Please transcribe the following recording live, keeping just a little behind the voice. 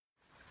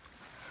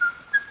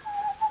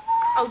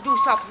Oh, do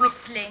stop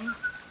whistling.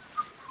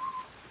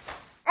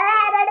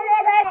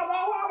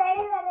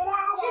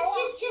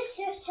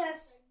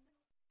 Shush.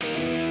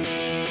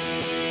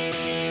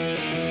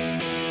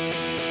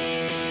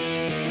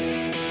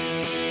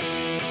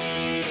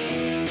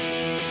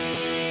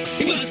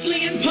 He was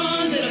slinging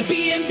puns at a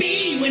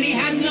B&B when he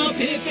had an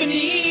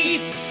epiphany.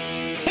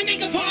 And they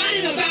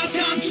complained about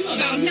time too,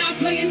 about not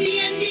playing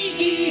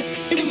D&D.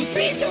 It was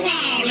free for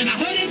all, and I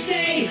heard him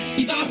say,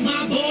 "Keep off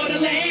my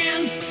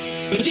borderlands.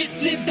 But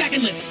just sit back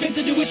and let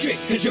Spencer do his trick,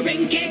 cause you're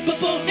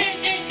incapable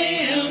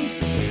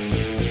hands."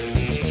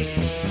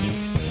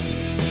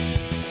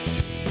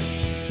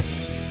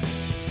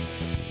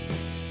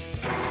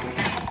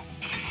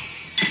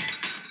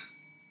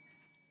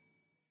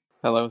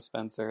 Hello,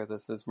 Spencer.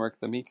 This is Merc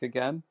the Meek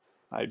again.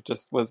 I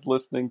just was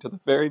listening to the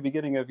very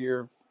beginning of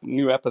your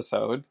new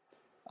episode,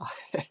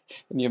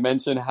 and you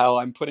mentioned how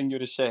I'm putting you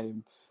to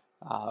shame.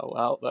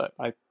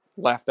 I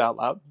laughed out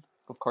loud.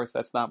 Of course,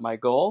 that's not my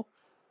goal.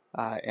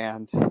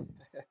 And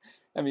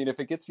I mean, if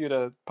it gets you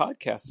to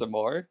podcast some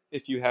more,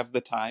 if you have the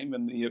time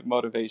and the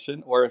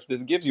motivation, or if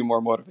this gives you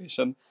more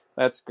motivation,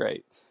 that's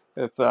great.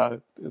 It's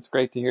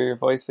great to hear your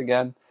voice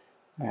again,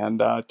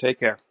 and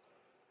take care.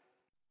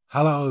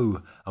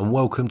 Hello, and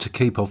welcome to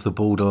Keep Off the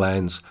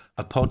Borderlands,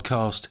 a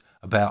podcast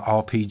about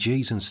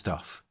RPGs and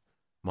stuff.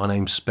 My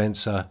name's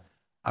Spencer,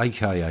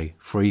 aka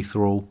Free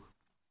Thrall,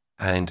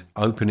 and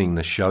opening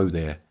the show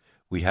there,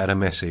 we had a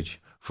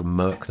message from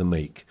Merc the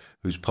Meek,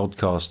 whose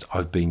podcast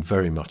I've been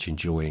very much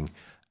enjoying.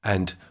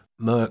 And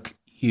Merc,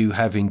 you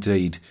have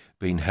indeed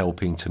been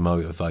helping to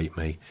motivate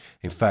me.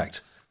 In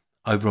fact,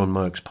 over on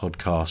Merc's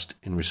podcast,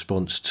 in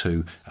response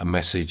to a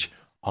message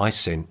I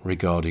sent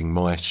regarding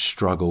my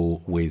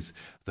struggle with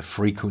the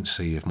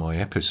frequency of my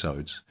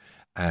episodes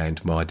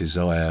and my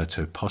desire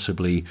to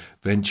possibly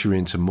venture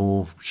into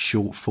more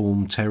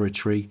short-form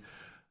territory,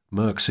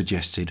 Merc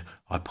suggested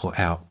I put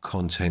out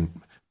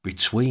content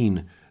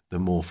between the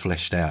more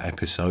fleshed-out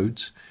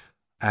episodes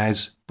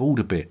as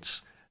border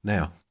bits.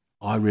 Now,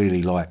 I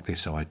really like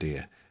this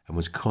idea and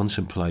was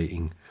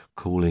contemplating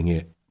calling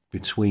it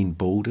Between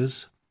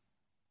Borders.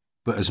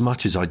 But as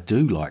much as I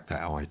do like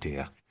that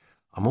idea,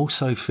 I'm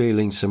also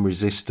feeling some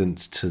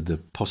resistance to the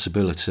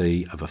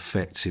possibility of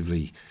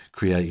effectively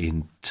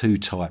creating two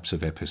types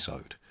of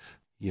episode.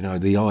 You know,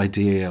 the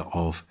idea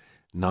of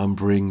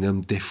numbering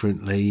them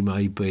differently,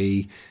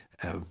 maybe,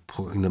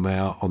 putting them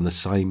out on the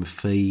same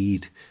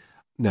feed.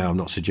 Now, I'm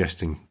not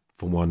suggesting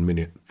for 1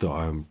 minute that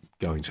I'm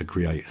going to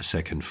create a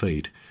second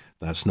feed.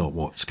 That's not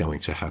what's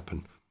going to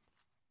happen.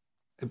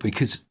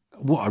 Because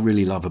what I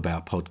really love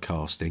about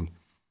podcasting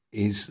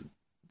is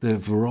the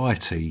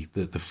variety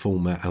that the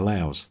format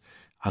allows.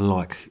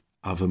 Unlike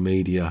other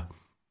media,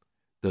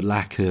 the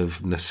lack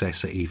of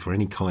necessity for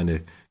any kind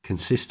of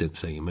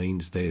consistency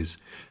means there's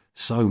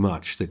so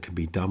much that can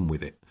be done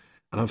with it.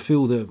 And I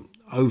feel that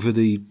over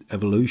the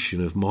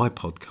evolution of my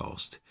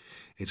podcast,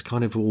 it's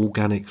kind of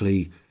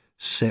organically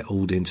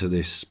settled into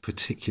this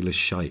particular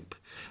shape.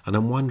 And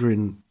I'm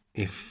wondering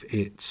if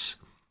it's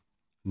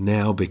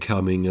now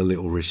becoming a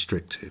little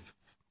restrictive.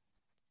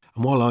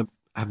 And while I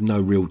have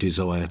no real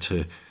desire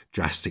to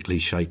drastically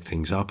shake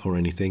things up or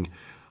anything,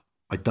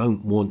 I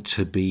don't want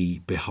to be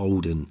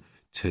beholden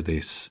to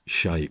this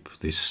shape,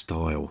 this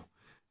style,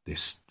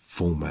 this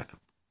format.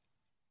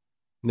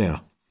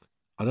 Now,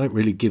 I don't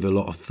really give a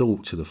lot of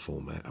thought to the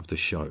format of the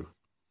show,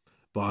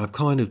 but I've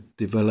kind of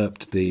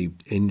developed the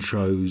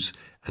intros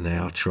and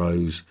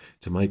outros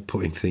to make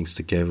putting things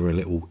together a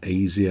little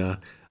easier,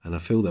 and I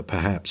feel that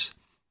perhaps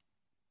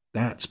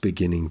that's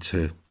beginning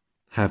to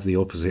have the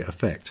opposite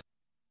effect.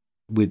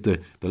 With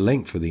the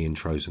length of the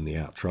intros and the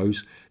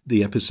outros,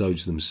 the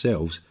episodes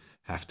themselves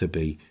have to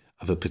be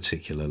of a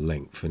particular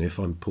length. And if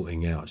I'm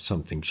putting out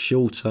something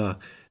shorter,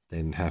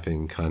 then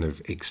having kind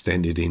of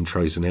extended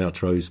intros and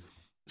outros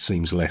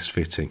seems less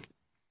fitting.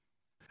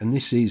 And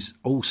this is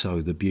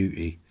also the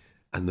beauty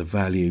and the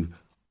value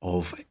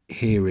of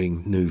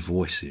hearing new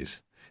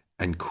voices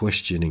and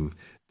questioning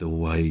the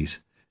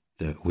ways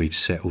that we've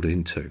settled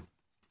into,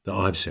 that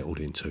I've settled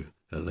into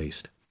at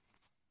least.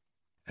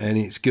 And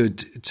it's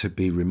good to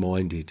be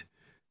reminded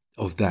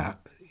of that,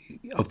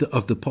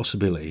 of the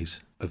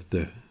possibilities of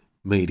the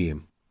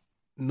medium,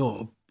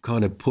 not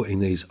kind of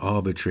putting these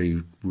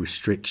arbitrary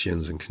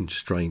restrictions and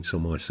constraints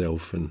on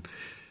myself, and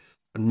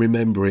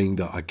remembering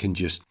that I can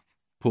just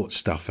put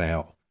stuff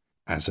out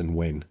as and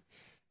when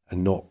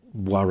and not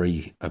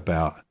worry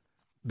about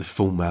the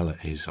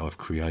formalities I've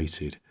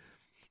created.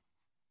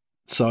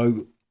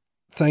 So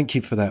thank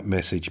you for that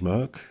message,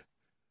 Merc.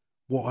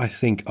 What I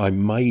think I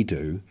may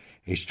do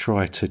is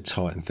try to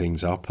tighten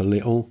things up a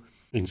little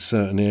in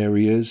certain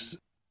areas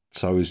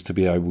so as to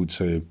be able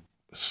to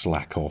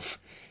slack off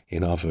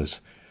in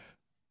others.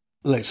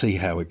 Let's see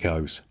how it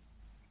goes.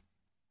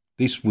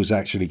 This was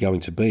actually going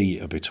to be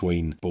a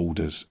Between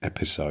Borders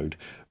episode,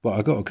 but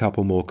I got a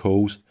couple more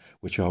calls,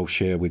 which I'll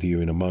share with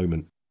you in a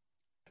moment.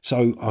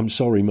 So I'm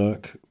sorry,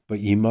 Merc, but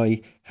you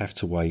may have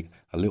to wait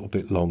a little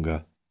bit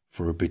longer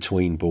for a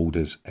Between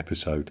Borders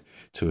episode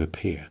to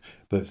appear.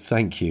 But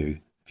thank you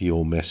for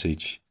your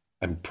message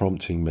and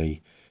prompting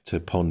me to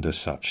ponder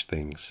such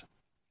things.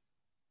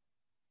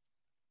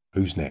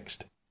 Who's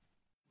next?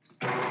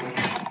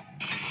 Hi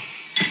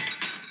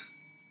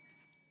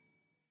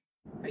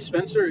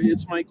Spencer,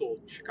 it's Michael.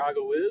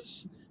 Chicago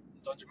is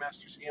Dungeon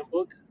Master's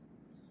Handbook.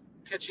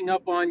 Catching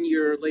up on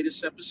your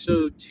latest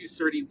episode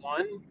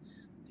 231,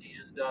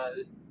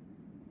 and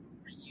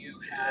you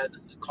had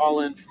the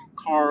call in from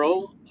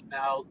Carl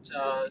about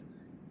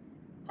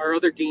our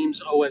other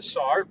game's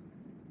OSR.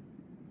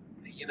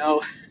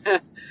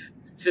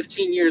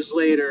 15 years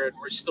later, and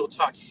we're still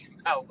talking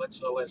about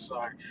what's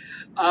OSR.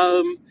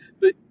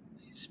 But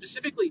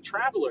specifically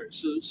Traveler,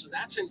 so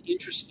that's an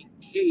interesting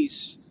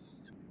case.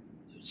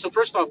 So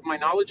first off, my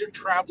knowledge of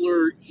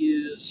Traveler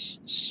is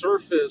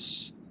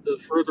surface the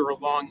further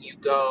along you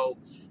go.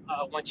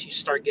 Once you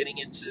start getting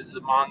into the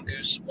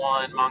Mongoose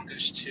 1,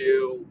 Mongoose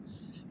 2,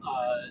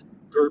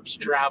 GURPS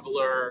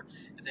Traveler,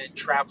 and then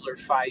Traveler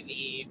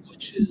 5e,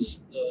 which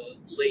is the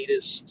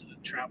latest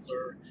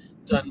Traveler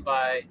done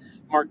by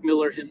Mark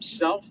Miller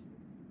himself.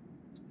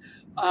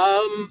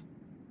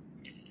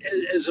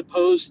 As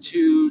opposed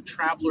to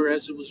Traveler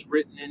as it was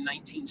written in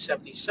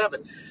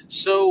 1977.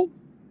 So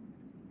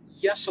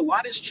yes, a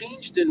lot has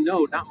changed, and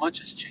no, not much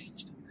has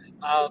changed.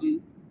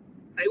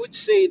 I would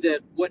say that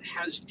what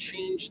has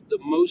changed the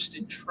most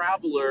in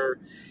Traveler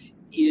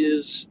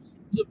is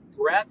the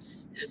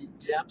breadth and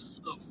depth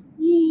of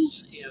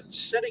rules and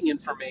setting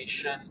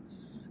information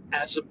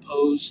as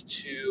opposed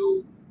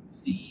to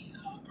the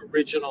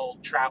original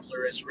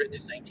Traveler as written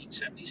in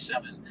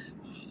 1977.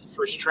 The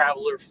first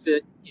Traveler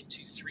fit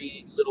into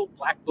 3 little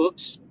black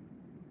books,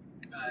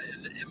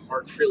 and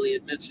Mark freely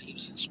admits that he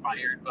was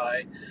inspired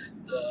by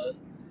the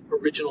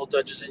original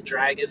Dungeons and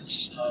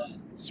Dragons,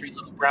 3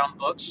 little brown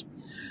books.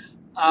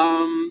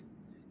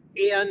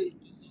 And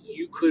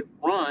you could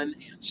run,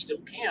 and still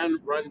can,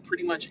 run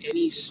pretty much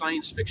any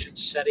science fiction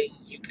setting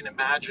you can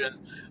imagine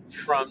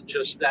from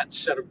just that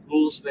set of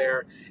rules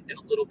there and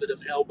a little bit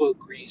of elbow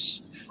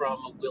grease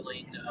from a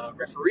willing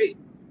referee.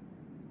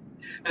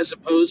 As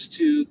opposed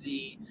to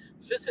the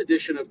 5th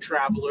edition of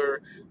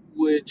Traveler,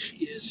 which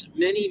is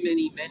many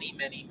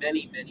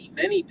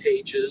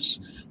pages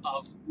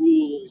of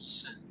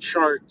rules and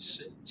charts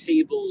and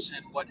tables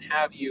and what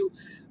have you,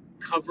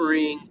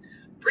 covering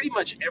pretty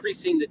much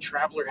everything that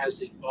Traveler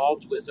has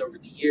evolved with over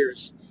the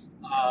years.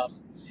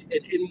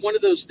 And one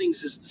of those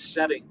things is the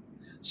setting.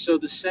 So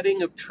the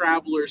setting of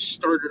Traveler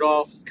started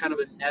off with kind of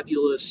a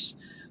nebulous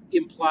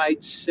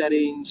implied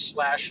setting /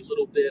 a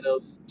little bit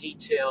of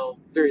detail,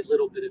 very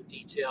little bit of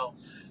detail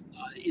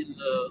in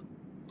the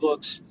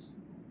books.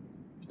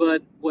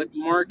 But what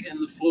Mark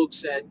and the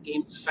folks at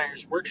Game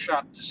Designers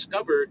Workshop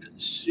discovered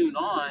soon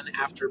on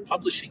after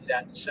publishing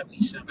that in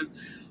 77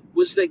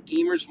 was that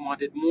gamers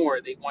wanted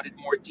more. They wanted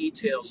more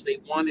details. They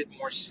wanted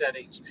more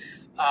settings.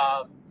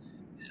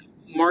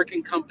 Mark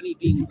and company,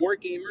 being war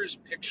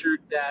gamers,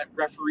 pictured that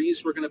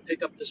referees were going to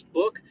pick up this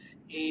book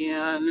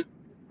and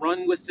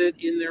run with it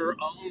in their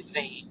own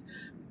vein.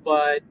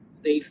 But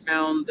they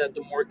found that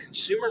the more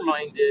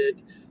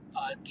consumer-minded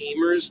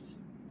gamers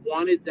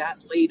wanted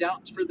that laid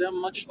out for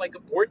them much like a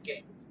board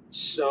game.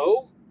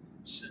 So,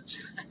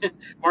 since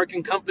Mark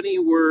and company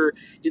were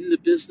in the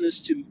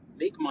business to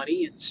make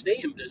money and stay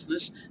in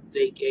business,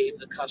 they gave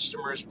the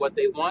customers what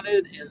they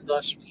wanted, and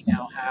thus we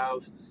now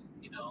have,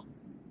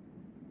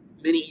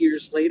 many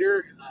years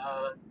later,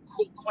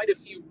 quite a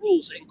few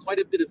rules and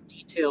quite a bit of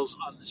details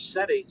on the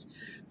settings,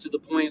 to the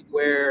point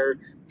where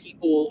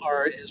people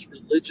are as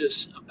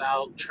religious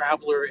about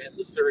Traveler and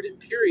the Third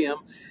Imperium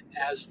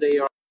as they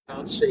are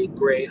about, say,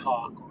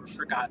 Greyhawk or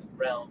Forgotten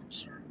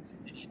Realms or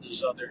any of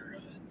those other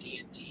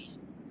D&D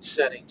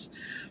settings.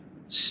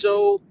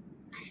 So,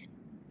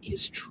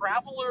 is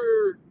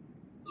Traveler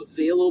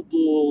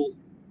available?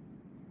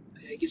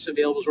 I guess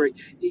available is right.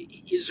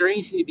 Is there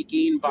anything to be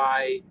gained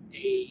by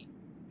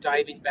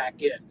diving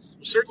back in?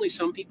 Well, certainly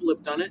some people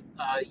have done it.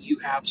 You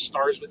have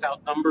Stars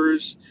Without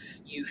Numbers,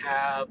 you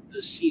have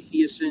the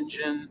Cepheus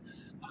engine,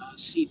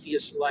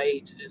 Cepheus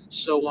Light, and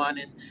so on.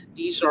 And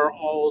these are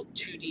all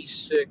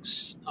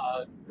 2d6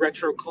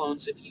 retro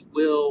clones, if you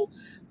will,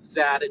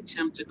 that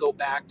attempt to go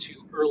back to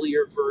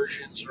earlier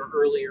versions or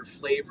earlier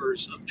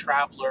flavors of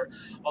Traveler.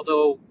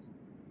 Although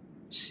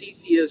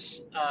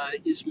Cepheus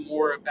is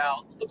more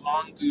about the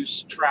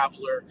Mongoose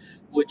Traveler,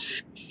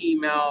 which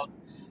came out,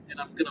 and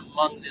I'm going to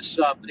mung this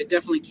up, but it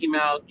definitely came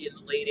out in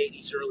the late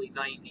 80s, early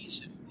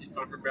 90s, if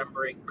I'm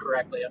remembering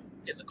correctly. I'm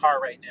in the car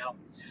right now.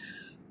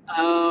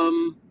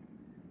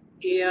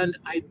 And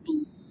I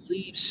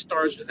believe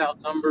Stars Without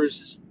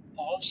Numbers is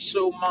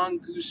also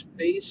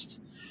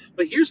Mongoose-based.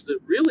 But here's the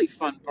really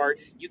fun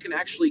part. You can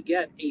actually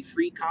get a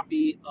free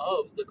copy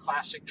of the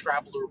classic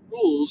Traveler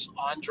rules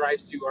on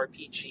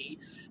DriveThruRPG.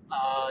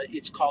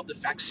 It's called the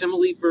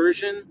facsimile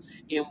version,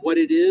 and what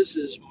it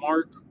is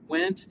Mark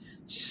went,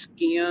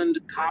 scanned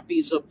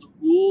copies of the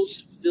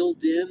rules,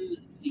 filled in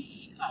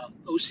the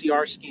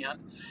OCR scan,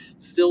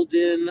 filled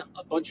in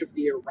a bunch of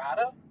the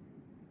errata,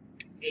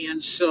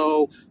 and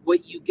so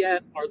what you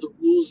get are the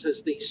rules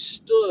as they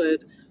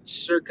stood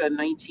circa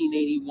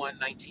 1981,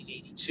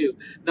 1982.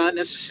 Not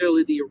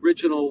necessarily the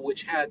original,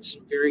 which had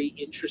some very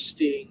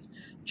interesting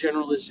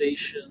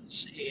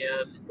generalizations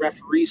and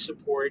referee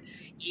support.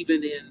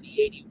 Even in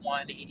the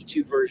 81,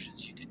 82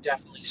 versions, you could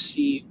definitely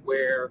see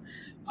where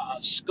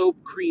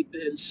scope creep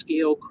and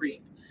scale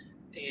creep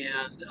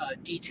and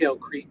detail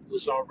creep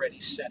was already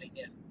setting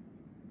in.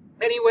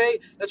 Anyway,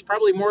 that's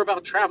probably more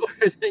about Traveler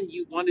than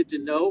you wanted to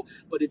know,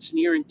 but it's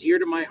near and dear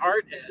to my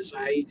heart as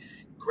I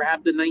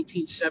grabbed the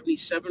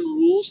 1977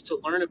 rules to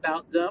learn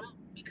about them,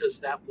 because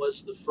that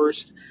was the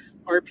first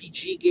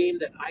RPG game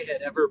that I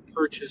had ever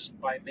purchased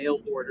by mail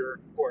order,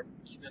 or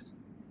even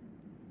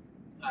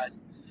uh,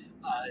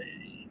 uh,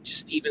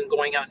 just even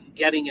going out and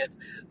getting it.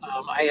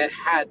 I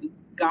had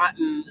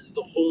gotten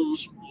the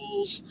Holmes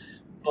rules,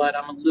 but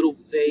I'm a little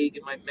vague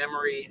in my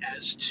memory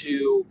as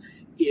to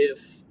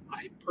if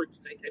I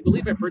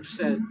believe I purchased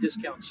it at a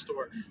discount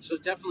store. So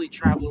definitely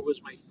Traveler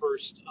was my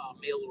first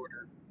mail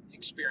order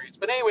experience.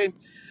 But anyway,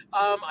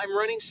 I'm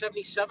running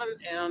 77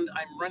 and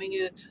I'm running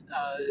it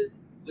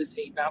with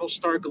a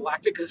Battlestar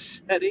Galactica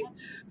setting,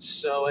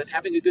 and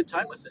having a good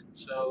time with it.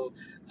 So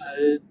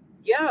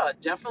yeah,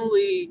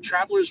 definitely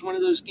Traveler is one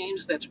of those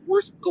games that's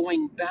worth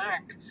going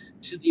back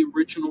to the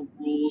original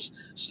rules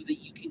so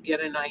that you can get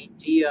an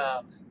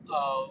idea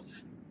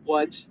of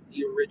what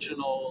the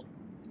original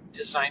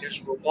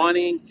designers were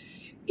wanting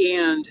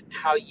and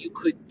how you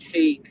could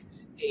take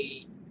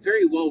a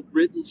very well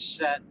written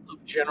set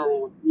of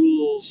general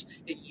rules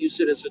and use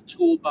it as a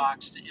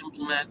toolbox to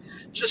implement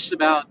just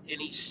about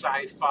any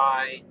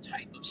sci-fi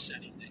type of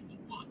setting that you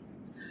want.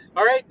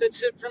 All right,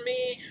 that's it for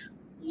me.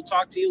 We'll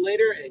talk to you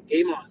later, and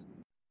game on.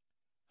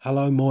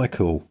 Hello,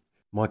 Michael.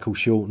 Michael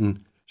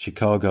Shorten,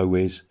 Chicago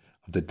Wiz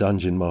of the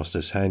Dungeon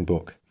Master's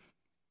Handbook.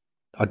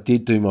 I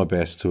did do my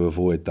best to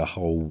avoid the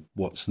whole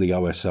what's the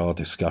OSR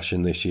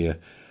discussion this year.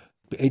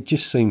 But it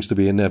just seems to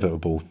be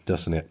inevitable,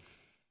 doesn't it?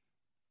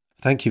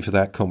 Thank you for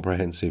that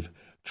comprehensive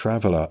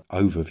Traveller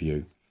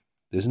overview.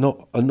 There's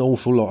not an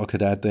awful lot I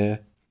could add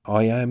there.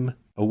 I am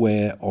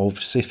aware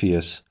of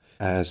Cepheus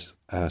as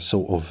a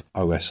sort of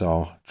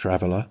OSR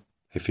Traveller,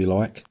 if you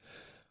like.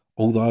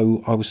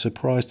 Although I was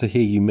surprised to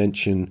hear you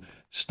mention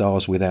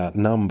Stars Without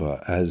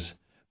Number, as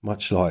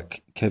much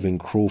like Kevin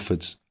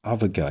Crawford's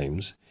other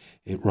games,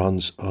 it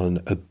runs on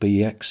a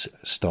BX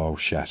style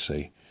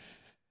chassis.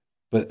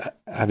 But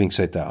having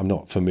said that, I'm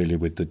not familiar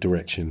with the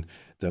direction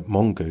that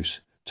Mongoose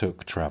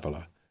took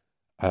Traveller.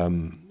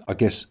 I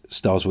guess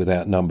Stars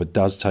Without Number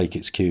does take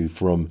its cue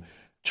from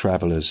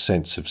Traveller's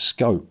sense of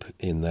scope,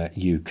 in that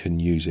you can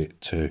use it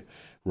to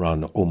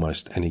run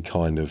almost any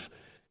kind of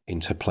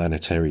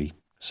interplanetary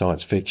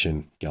science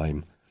fiction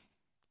game.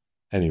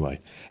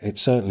 Anyway, it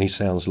certainly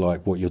sounds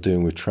like what you're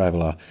doing with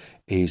Traveller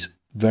is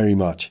very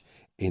much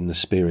in the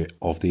spirit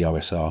of the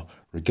OSR,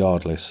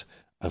 regardless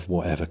of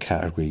whatever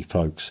category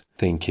folks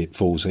think it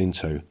falls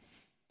into.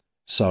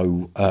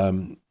 So,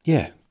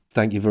 yeah,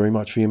 thank you very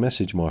much for your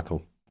message,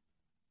 Michael.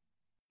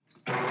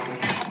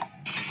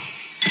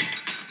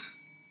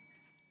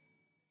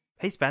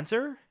 Hey,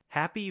 Spencer.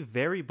 Happy,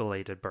 very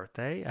belated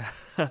birthday.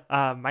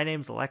 My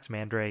name's Lex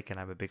Mandrake, and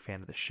I'm a big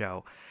fan of the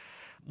show.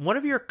 One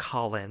of your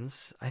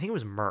call-ins, I think it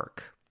was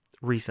Merc,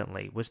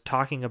 recently, was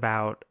talking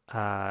about,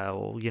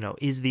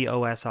 is the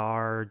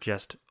OSR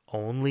just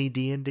only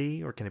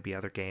D&D, or can it be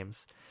other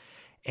games?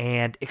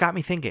 And it got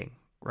me thinking,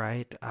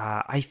 right?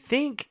 I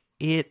think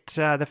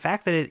the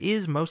fact that it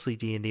is mostly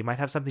D&D might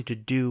have something to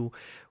do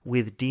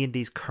with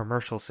D&D's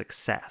commercial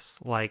success.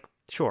 Like,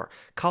 sure,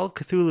 Call of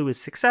Cthulhu is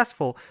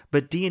successful,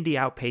 but D&D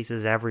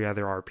outpaces every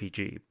other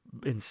RPG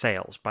in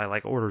sales by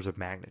like orders of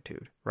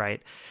magnitude,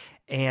 right?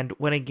 And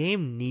when a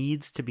game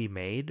needs to be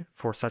made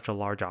for such a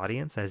large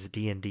audience as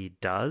D&D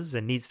does,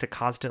 and needs to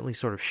constantly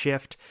sort of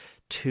shift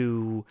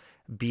to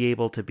be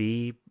able to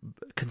be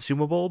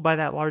consumable by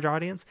that large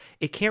audience,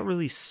 it can't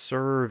really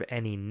serve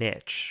any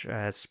niche,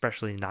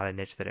 especially not a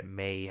niche that it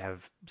may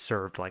have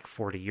served like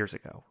 40 years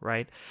ago,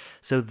 right?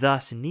 So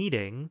thus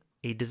needing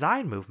a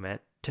design movement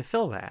to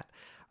fill that.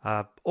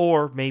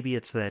 Or maybe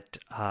it's that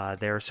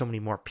there are so many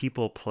more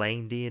people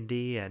playing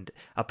D&D, and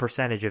a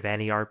percentage of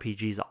any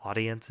RPG's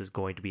audience is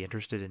going to be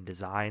interested in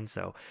design.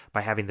 So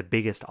by having the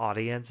biggest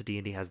audience,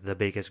 D&D has the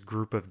biggest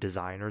group of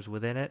designers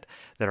within it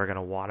that are going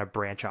to want to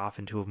branch off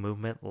into a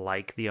movement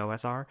like the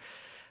OSR.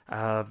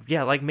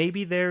 Like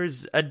maybe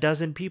there's a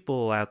dozen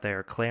people out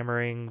there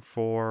clamoring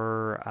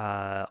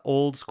for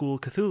old school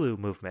Cthulhu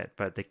movement,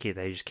 but they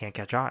just can't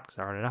catch on because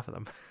there aren't enough of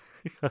them.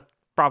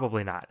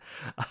 Probably not.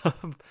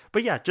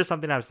 But yeah, just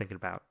something I was thinking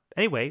about.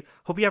 Anyway,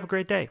 hope you have a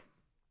great day.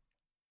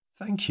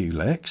 Thank you,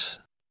 Lex.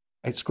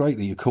 It's great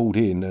that you called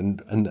in,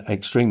 and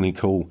extremely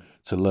cool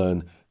to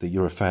learn that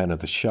you're a fan of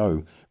the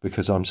show,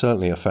 because I'm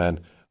certainly a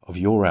fan of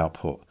your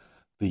output.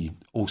 The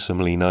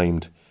awesomely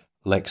named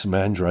Lex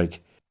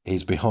Mandrake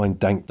is behind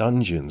Dank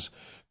Dungeons,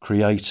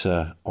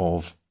 creator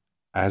of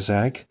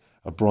Azag,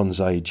 a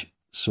Bronze Age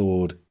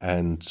sword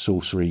and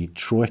sorcery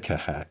troika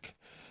hack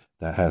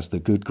that has the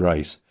good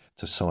grace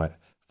to cite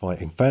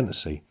Fighting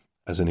Fantasy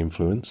as an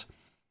influence.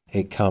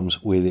 It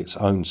comes with its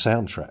own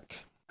soundtrack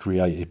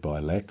created by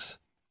Lex.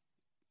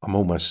 I'm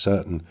almost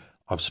certain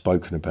I've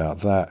spoken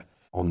about that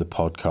on the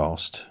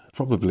podcast,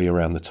 probably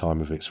around the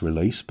time of its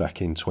release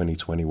back in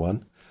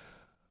 2021.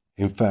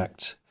 In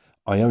fact,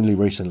 I only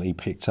recently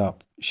picked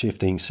up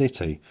Shifting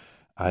City,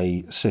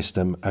 a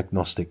system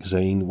agnostic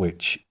zine,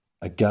 which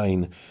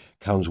again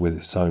comes with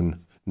its own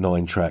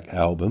 9-track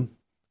album,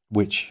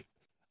 which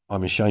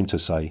I'm ashamed to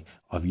say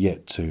I've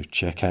yet to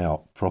check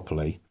out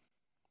properly.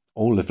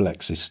 All of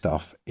Lex's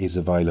stuff is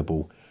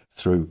available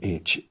through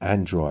Itch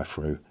and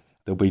Drive-Thru.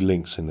 There'll be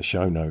links in the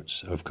show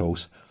notes, of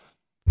course.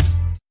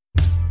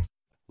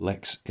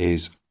 Lex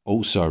is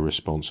also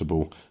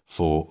responsible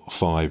for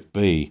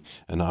 5B,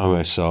 an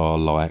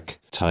OSR-like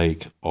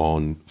take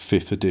on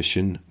 5th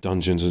edition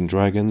Dungeons &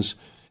 Dragons,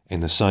 in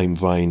the same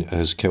vein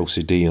as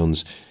Kelsey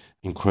Dion's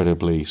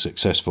incredibly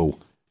successful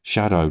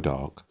Shadow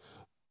Dark,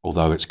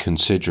 although it's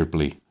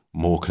considerably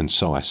more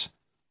concise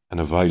and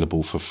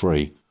available for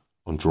free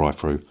on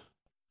Drive-Thru.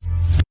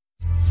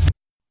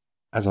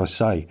 As I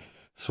say,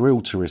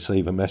 thrilled to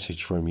receive a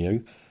message from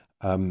you.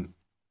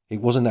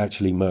 It wasn't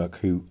actually Merck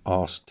who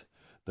asked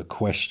the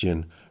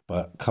question,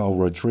 but Carl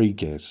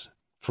Rodriguez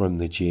from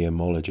the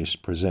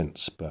GMologist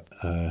Presents. But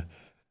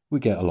we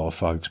get a lot of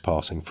folks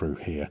passing through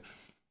here,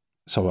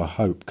 so I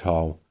hope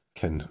Carl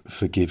can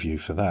forgive you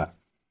for that.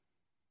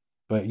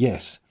 But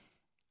yes,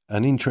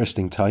 an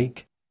interesting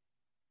take.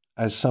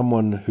 As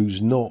someone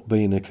who's not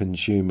been a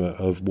consumer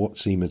of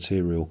WotC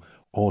material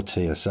or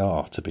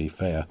TSR, to be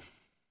fair,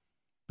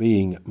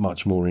 being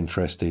much more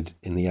interested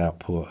in the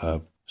output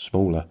of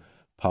smaller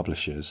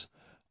publishers,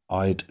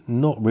 I'd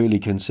not really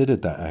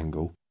considered that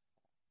angle.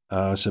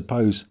 I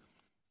suppose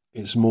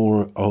it's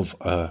more of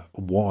a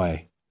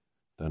why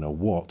than a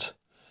what,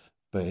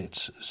 but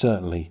it's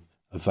certainly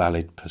a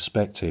valid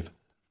perspective.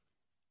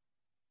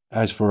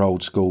 As for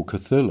Old School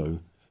Cthulhu,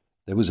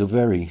 there was a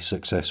very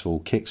successful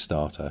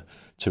Kickstarter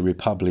to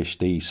republish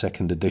the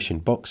 2nd edition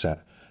box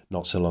set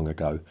not so long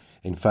ago.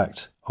 In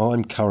fact,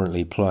 I'm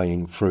currently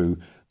playing through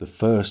the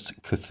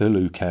first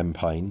Cthulhu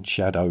campaign,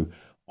 Shadow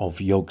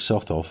of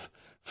Yog-Sothoth,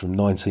 from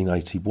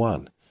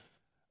 1981.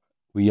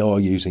 We are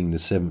using the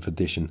 7th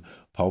edition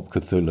Pulp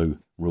Cthulhu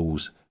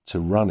rules to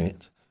run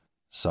it,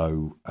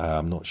 so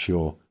I'm not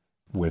sure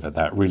whether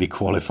that really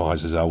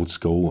qualifies as old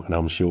school, and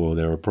I'm sure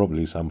there are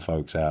probably some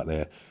folks out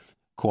there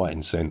quite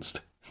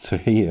incensed to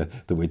hear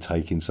that we're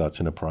taking such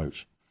an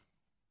approach.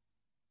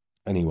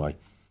 Anyway,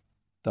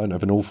 don't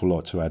have an awful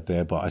lot to add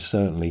there, but I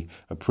certainly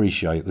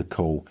appreciate the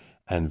call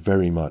and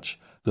very much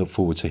look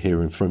forward to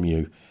hearing from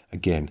you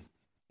again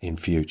in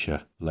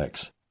future,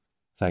 Lex.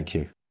 Thank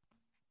you.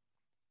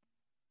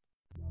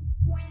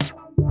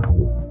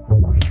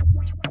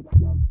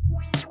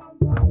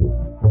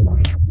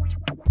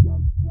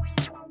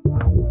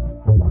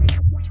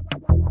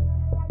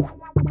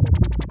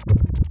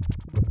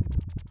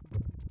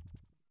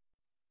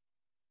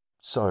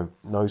 So,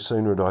 no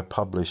sooner had I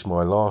published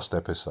my last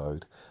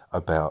episode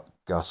about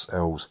Gus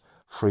L's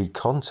free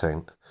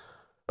content,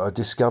 I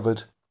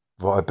discovered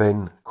via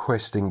Ben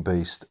Questing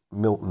Beast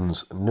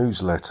Milton's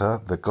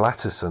newsletter, The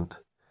Glatticent,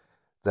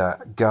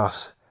 that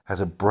Gus has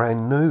a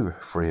brand new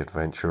free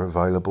adventure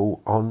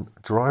available on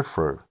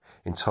Drive-Thru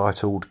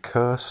entitled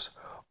Curse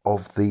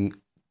of the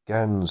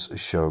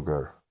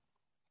Ganshogrr.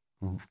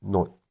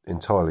 Not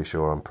entirely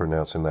sure I'm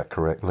pronouncing that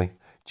correctly.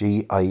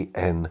 Ganshogr.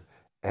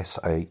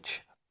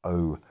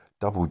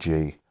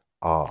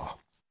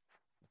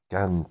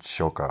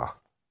 Ganshogrr.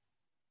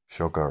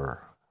 Shogger.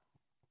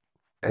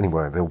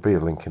 Anyway, there'll be a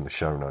link in the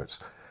show notes.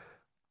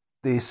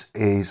 This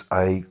is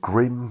a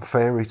grim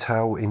fairy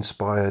tale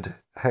inspired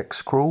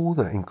hex crawl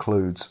that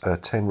includes a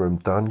 10-room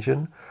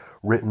dungeon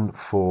written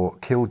for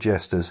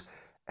Killjester's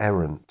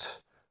Errant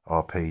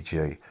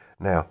RPG.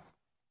 Now,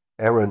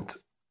 Errant,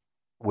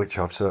 which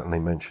I've certainly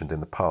mentioned in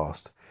the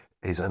past,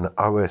 is an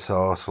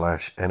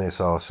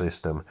OSR/NSR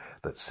system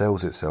that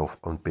sells itself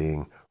on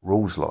being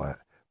rules light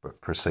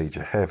but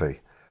procedure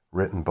heavy,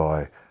 written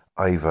by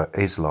Ava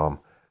Islam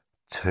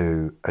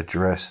to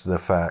address the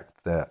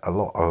fact that a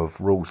lot of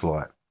rules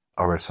light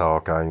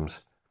OSR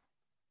games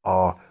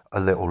are a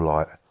little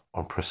light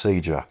on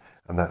procedure,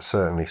 and that's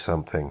certainly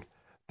something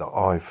that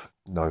I've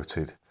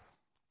noted.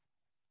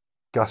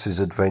 Gus's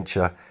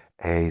adventure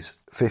is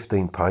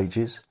 15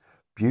 pages,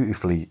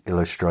 beautifully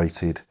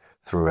illustrated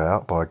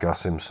throughout by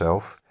Gus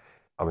himself.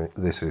 I mean,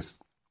 this is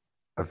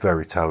a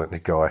very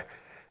talented guy.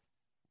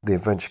 The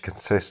adventure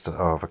consists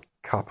of a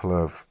couple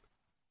of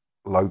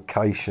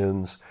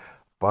locations,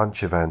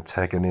 bunch of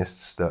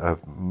antagonists that are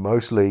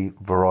mostly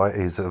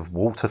varieties of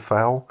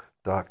waterfowl,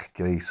 duck,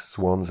 geese,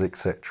 swans,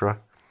 etc.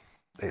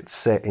 It's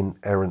set in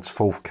Errant's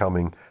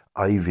forthcoming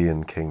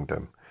avian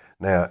kingdom.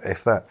 Now,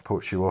 if that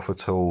puts you off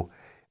at all,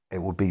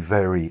 it would be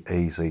very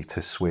easy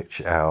to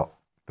switch out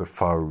the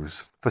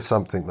foes for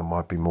something that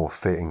might be more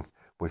fitting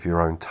with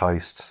your own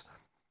tastes,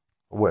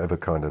 whatever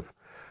kind of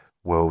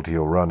world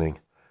you're running.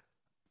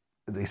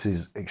 This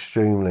is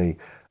extremely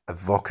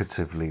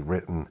evocatively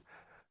written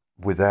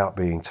without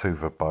being too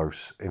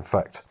verbose. In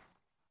fact,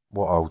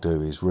 what I'll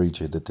do is read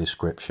you the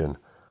description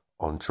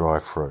on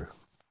Drive-Thru.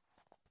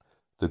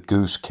 The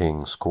Goose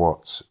King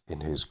squats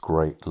in his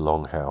great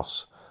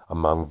longhouse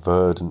among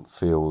verdant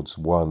fields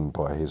won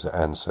by his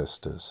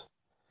ancestors.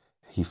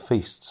 He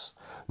feasts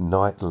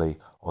nightly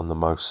on the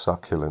most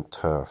succulent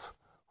turf,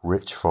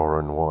 rich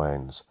foreign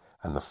wines,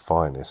 and the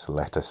finest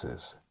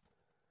lettuces.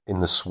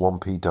 In the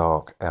swampy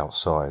dark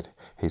outside,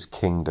 his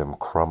kingdom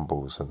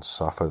crumbles and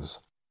suffers.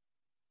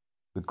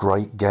 The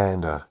great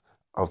gander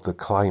of the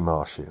clay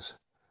marshes,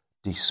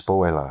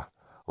 despoiler,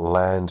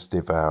 land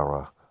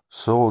devourer,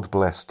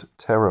 sword-blessed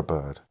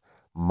terror-bird,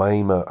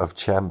 maimer of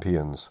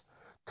champions,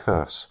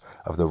 curse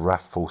of the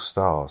wrathful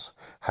stars,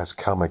 has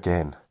come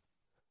again.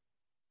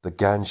 The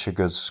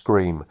Ganshogrr's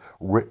scream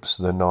rips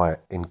the night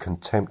in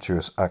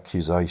contemptuous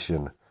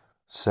accusation,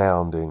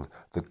 sounding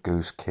the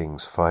Goose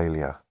King's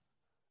failure,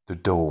 the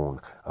dawn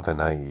of an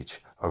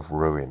age of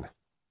ruin.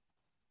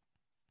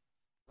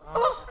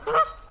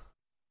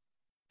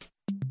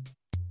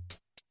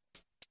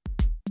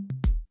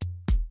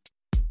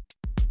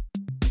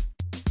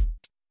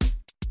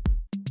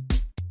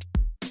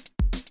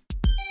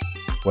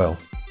 Well,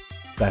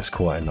 that's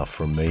quite enough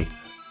from me.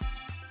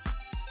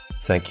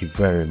 Thank you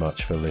very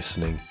much for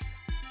listening.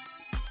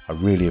 I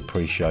really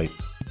appreciate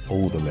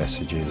all the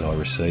messages I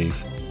receive.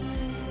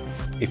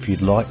 If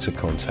you'd like to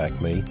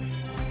contact me,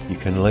 you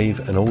can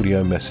leave an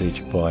audio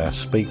message via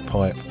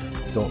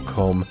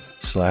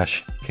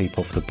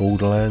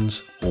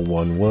speakpipe.com/keepofftheborderlands, or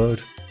one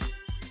word,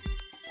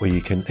 or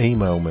you can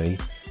email me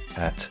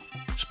at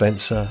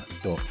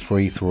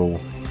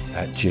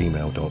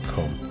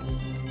spencer.freethrall@gmail.com.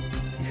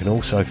 You can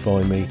also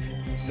find me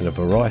in a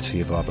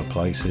variety of other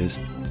places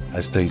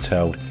as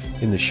detailed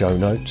in the show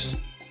notes.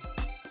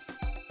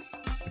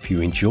 If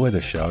you enjoy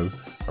the show,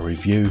 a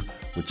review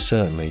would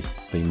certainly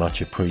be much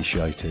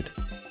appreciated.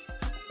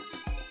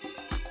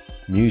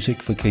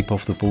 Music for Keep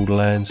Off the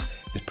Borderlands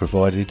is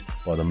provided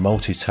by the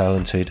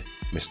multi-talented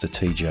Mr.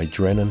 TJ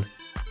Drennan,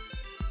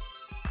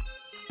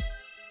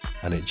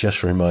 and it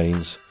just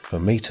remains for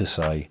me to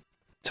say,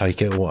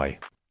 take it away,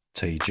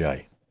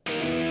 TJ.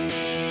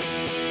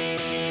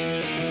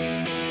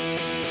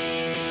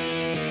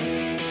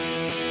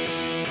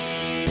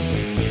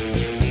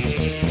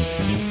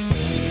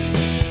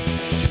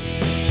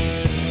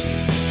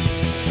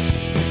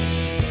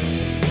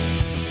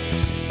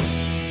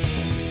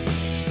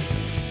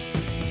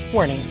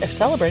 Warning, if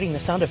celebrating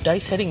the sound of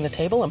dice hitting the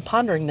table and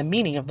pondering the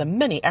meaning of the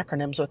many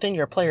acronyms within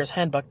your player's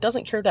handbook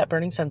doesn't cure that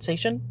burning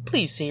sensation,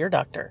 please see your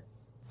doctor.